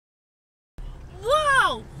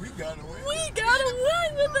got away. We got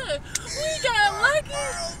away with it. We got lucky.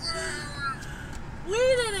 We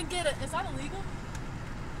didn't get it. Is that illegal?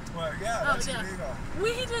 Well, yeah, that's illegal.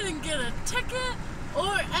 We didn't get a ticket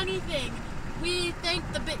or anything. We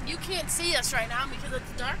thank the bit. You can't see us right now because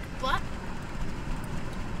it's dark, but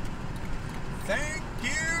thank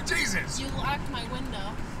you, Jesus. You locked my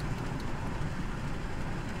window.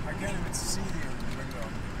 I can't even see the window.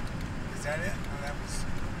 Is that it? Oh, that was.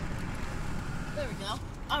 There we go.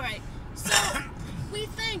 All right. So we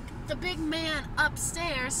thank the big man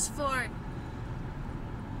upstairs for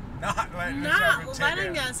not letting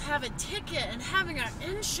us have a ticket and having our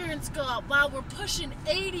insurance go up while we're pushing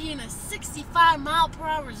 80 in a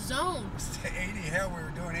 65-mile-per-hour zone. 80, hell, we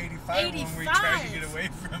were doing 85 when we tried to get away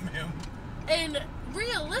from him. And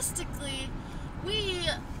realistically, we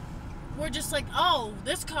were just like, oh,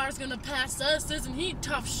 this car's gonna pass us, isn't he?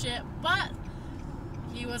 Tough shit. But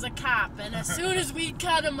he was a cop, and as soon as we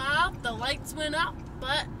cut him off, the lights went up,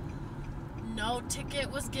 but no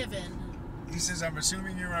ticket was given. He says, I'm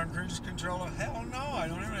assuming you're on cruise control. Hell no, I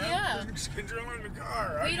don't even have cruise control in the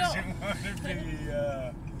car.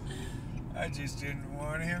 I just didn't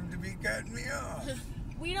want him to be cutting me off.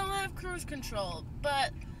 We don't have cruise control,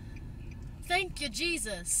 but thank you,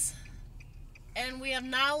 Jesus. And we have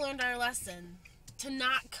now learned our lesson to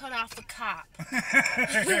not cut off the cop.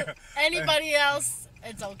 Anybody else,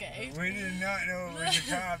 it's okay. We did not know it was a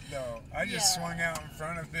cop, though. I just swung out in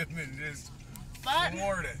front of him and just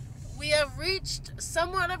floored it. We have reached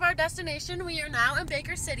somewhat of our destination. We are now in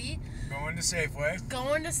Baker City. Going to Safeway.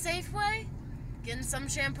 Going to Safeway. Getting some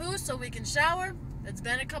shampoo so we can shower. It's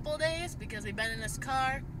been a couple of days because we've been in this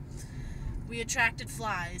car. We attracted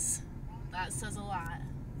flies. That says a lot.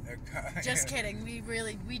 Just kidding. We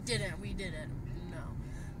didn't. No.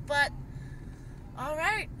 But,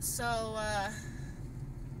 alright. So,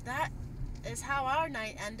 that is how our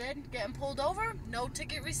night ended. Getting pulled over. No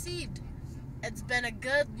ticket received. It's been a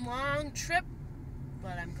good, long trip,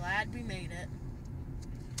 but I'm glad we made it.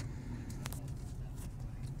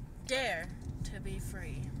 Dare to be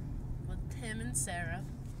free with Tim and Sarah.